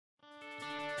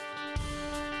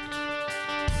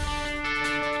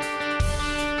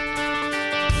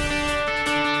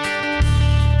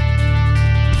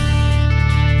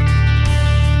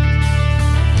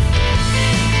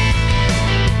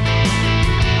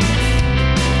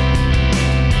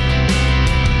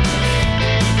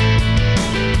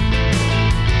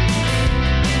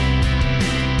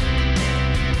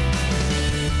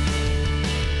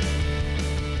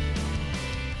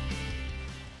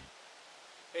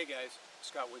Hey guys,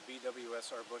 Scott with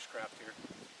BWSR Bushcraft here.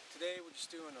 Today we're just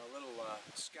doing a little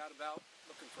scout about,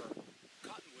 looking for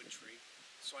cottonwood tree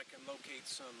so I can locate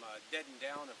some dead and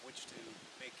down of which to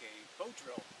make a bow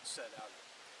drill set out of.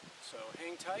 So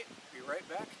hang tight, be right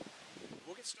back,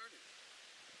 we'll get started.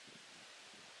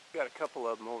 Got a couple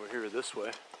of them over here this way.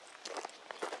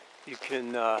 You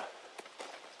can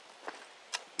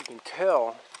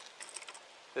tell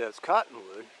that it's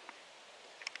cottonwood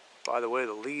by the way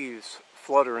the leaves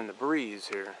flutter in the breeze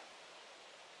here.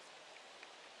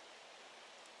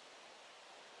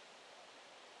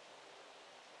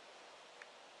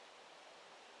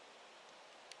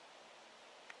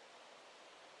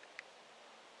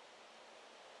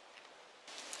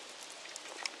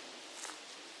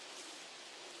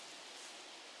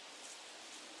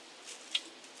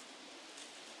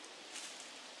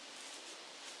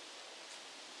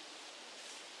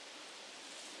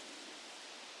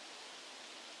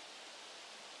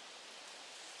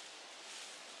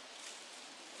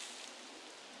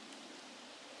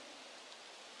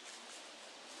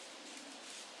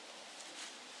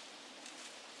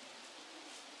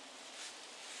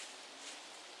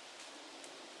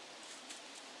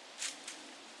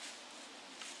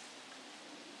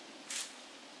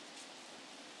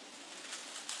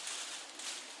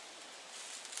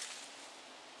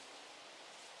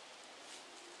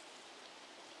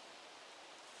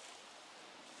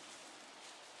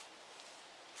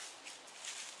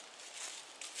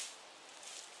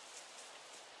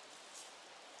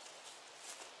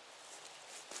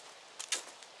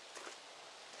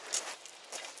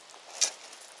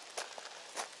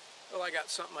 Well, I got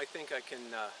something I think I can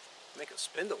make a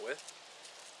spindle with.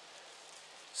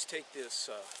 Let's take this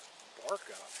bark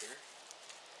off here.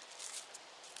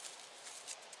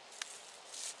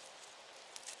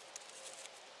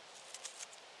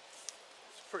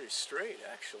 It's pretty straight,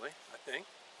 actually. I think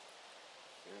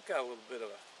it's got a little bit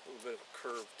of a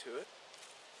curve to it.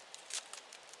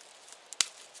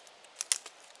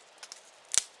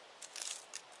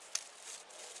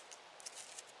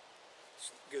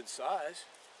 It's a good size.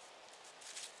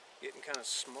 Getting kind of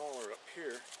smaller up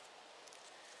here.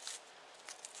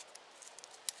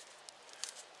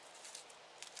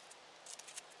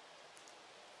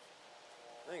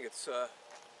 I think it's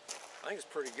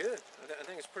pretty good. I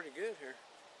think it's pretty good here.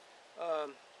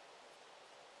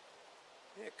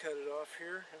 Yeah, cut it off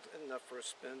here. That's enough for a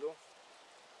spindle.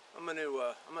 I'm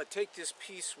gonna take this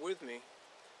piece with me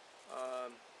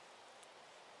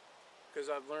because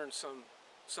I've learned some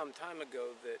time ago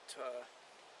that.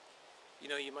 You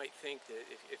know, you might think that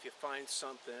if you find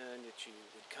something that you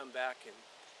would come back and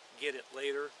get it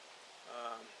later.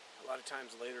 A lot of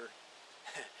times later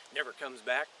never comes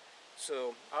back.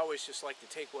 So I always just like to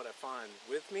take what I find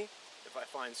with me. If I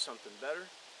find something better,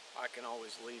 I can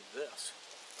always leave this.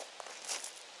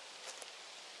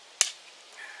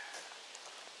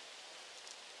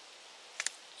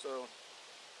 So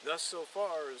thus so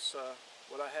far is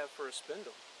what I have for a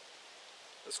spindle.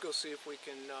 Let's go see if we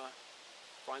can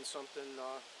find something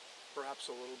perhaps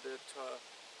a little bit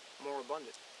more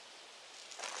abundant.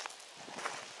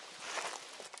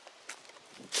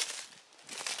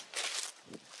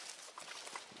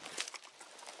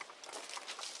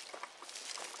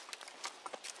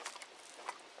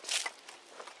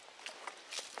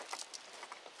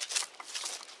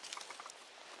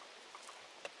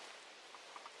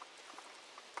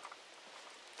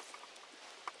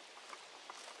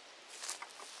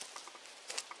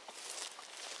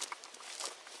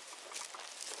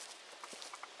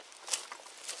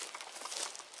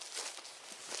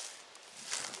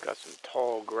 Got some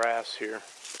tall grass here.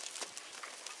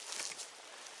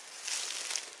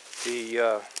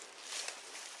 The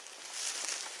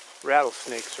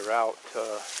rattlesnakes are out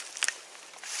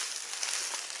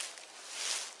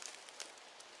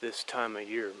this time of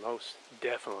year, most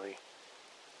definitely.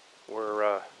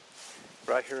 We're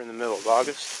right here in the middle of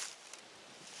August.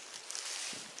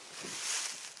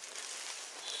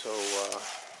 So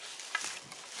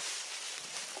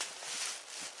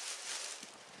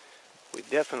we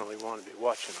definitely want to be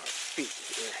watching our feet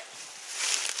here.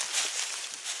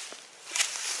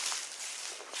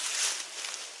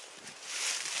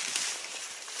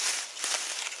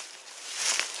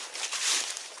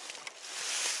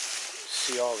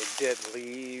 See all the dead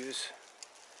leaves.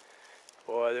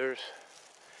 Boy,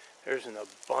 there's an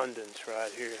abundance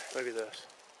right here. Look at this.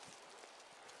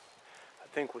 I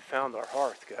think we found our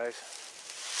hearth, guys.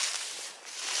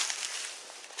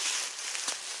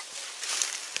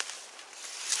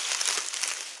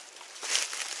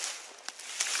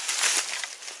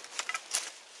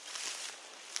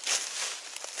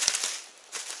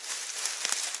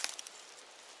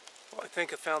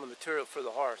 think I found the material for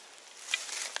the hearth.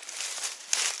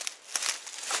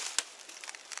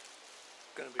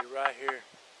 It's gonna be right here.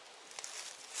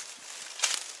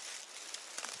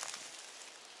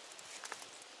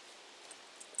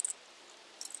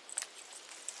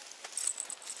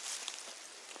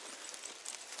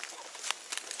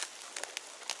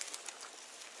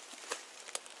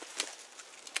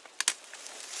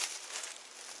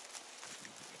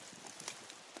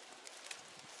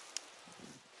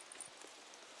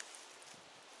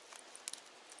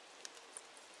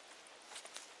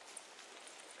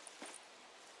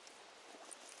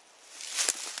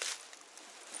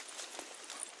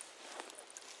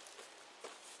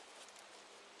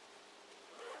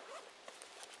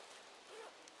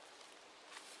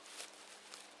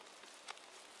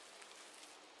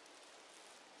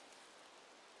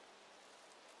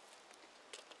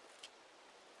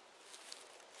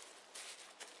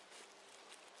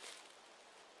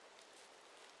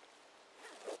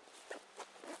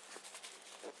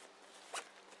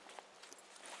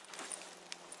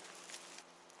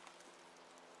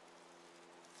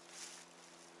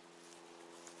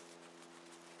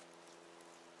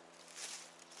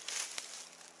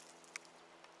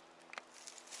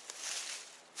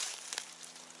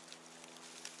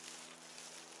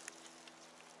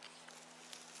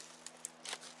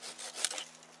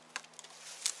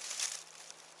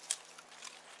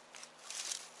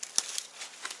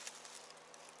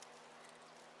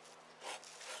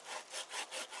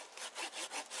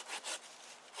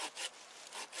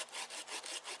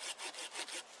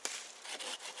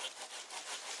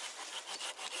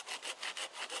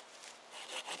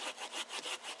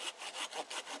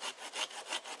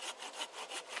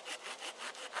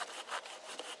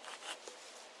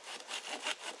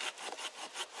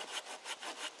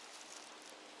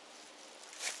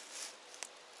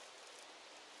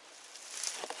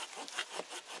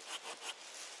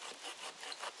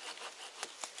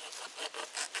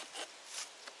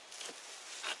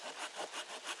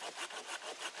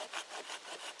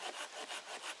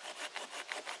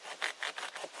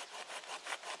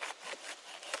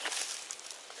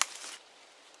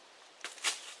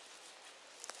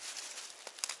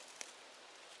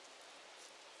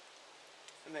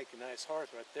 Make a nice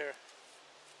hearth right there.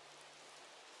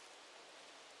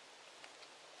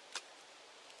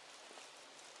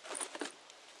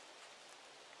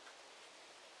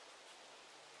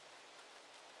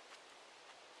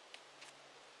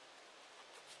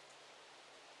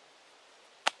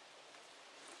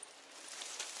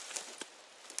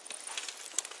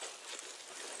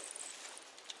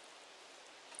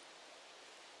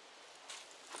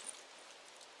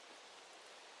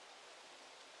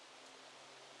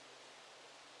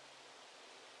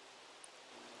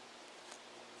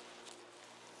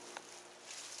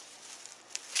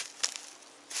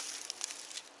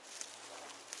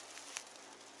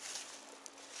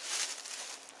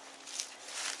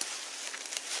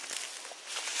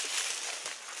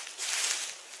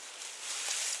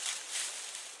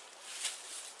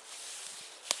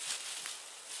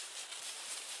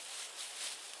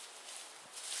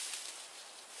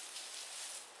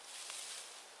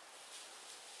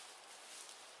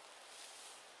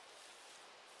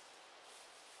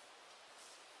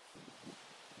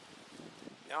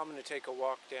 Now I'm going to take a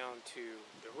walk down to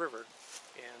the river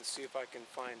and see if I can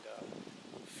find a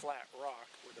flat rock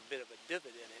with a bit of a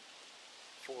divot in it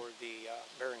for the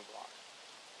bearing block.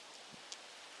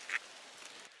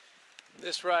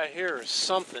 This right here is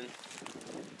something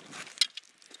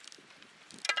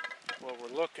what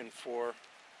we're looking for,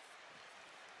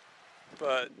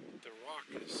 but the rock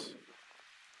is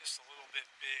just a little bit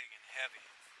big and heavy.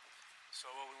 So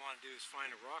what we want to do is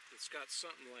find a rock that's got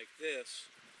something like this,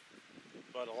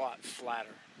 but a lot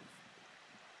flatter.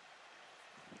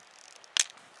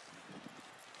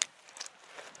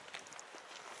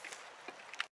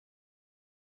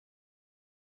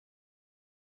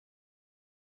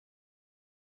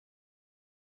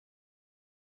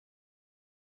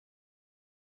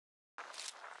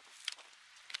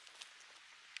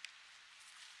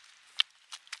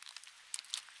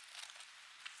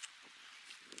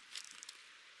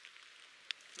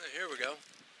 Here we go. This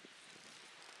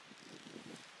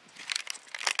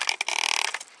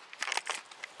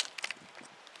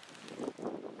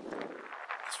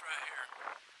right here,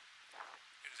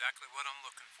 exactly what I'm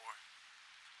looking for.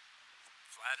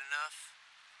 Flat enough.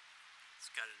 It's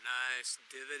got a nice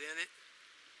divot in it.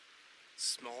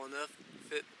 Small enough to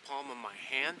fit the palm of my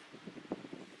hand.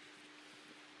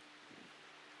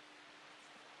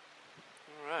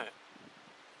 Alright.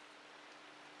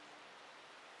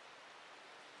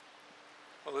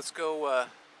 Well, let's go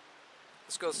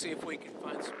Let's go see if we can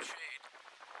find some shade.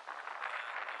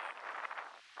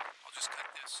 And I'll just cut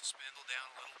this spindle down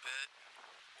a little bit.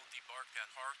 We'll debark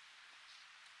that heart.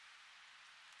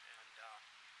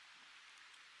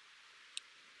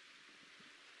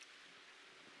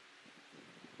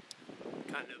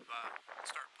 And kind of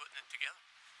start putting it together.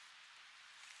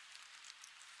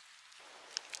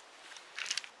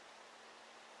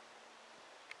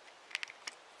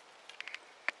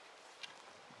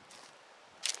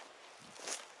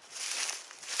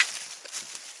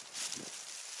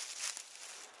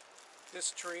 This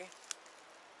tree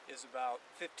is about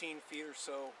 15 feet or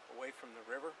so away from the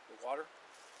river, the water.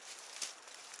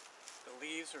 The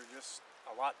leaves are just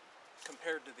a lot,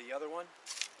 compared to the other one,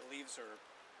 the leaves are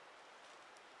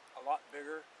a lot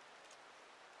bigger,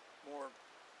 more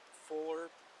fuller,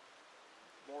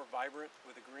 more vibrant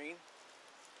with the green.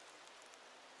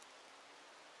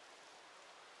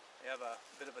 They have a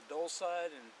bit of a dull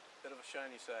side and a bit of a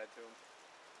shiny side to them.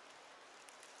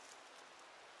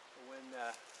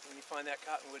 When you find that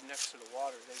cottonwood next to the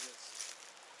water, they just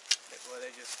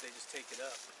take it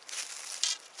up.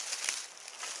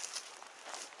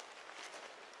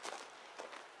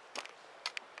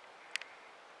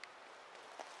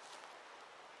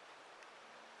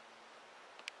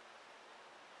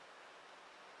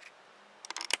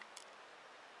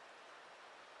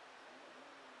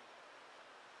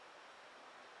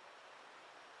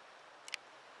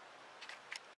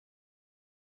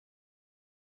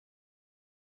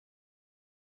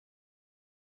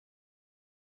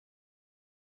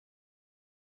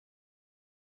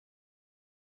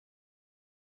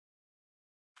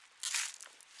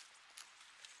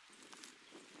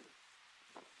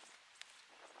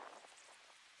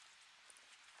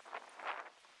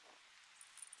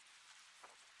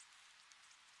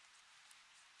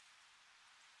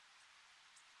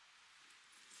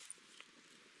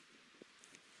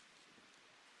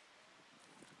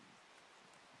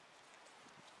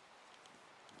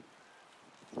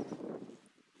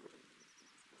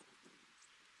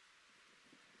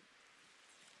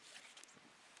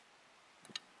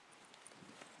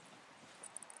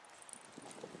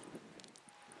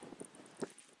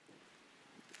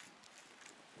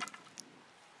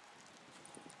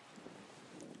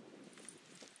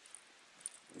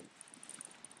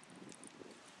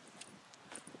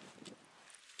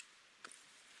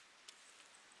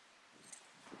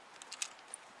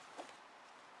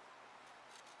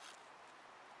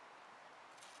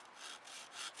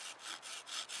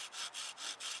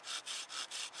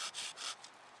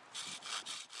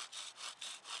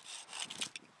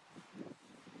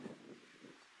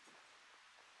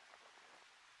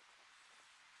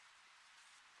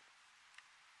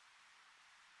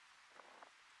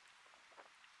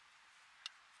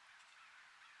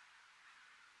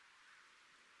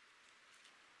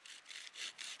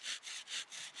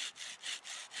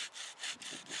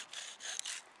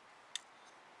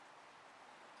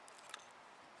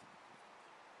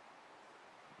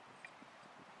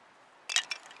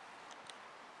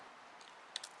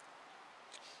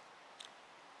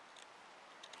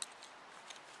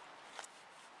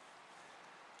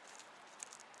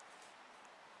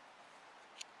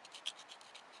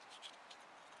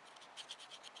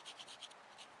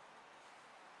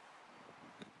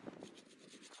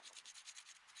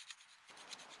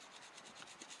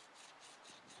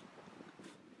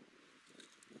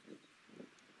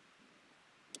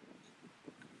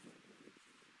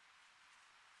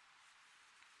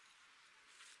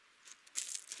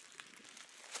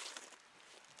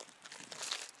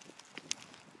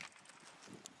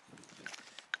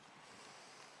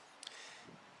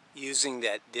 Using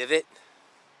that divot,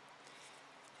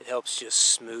 it helps just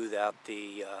smooth out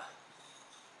the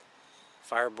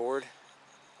fireboard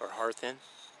or hearth end,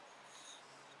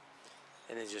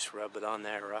 and then just rub it on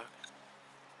that rock.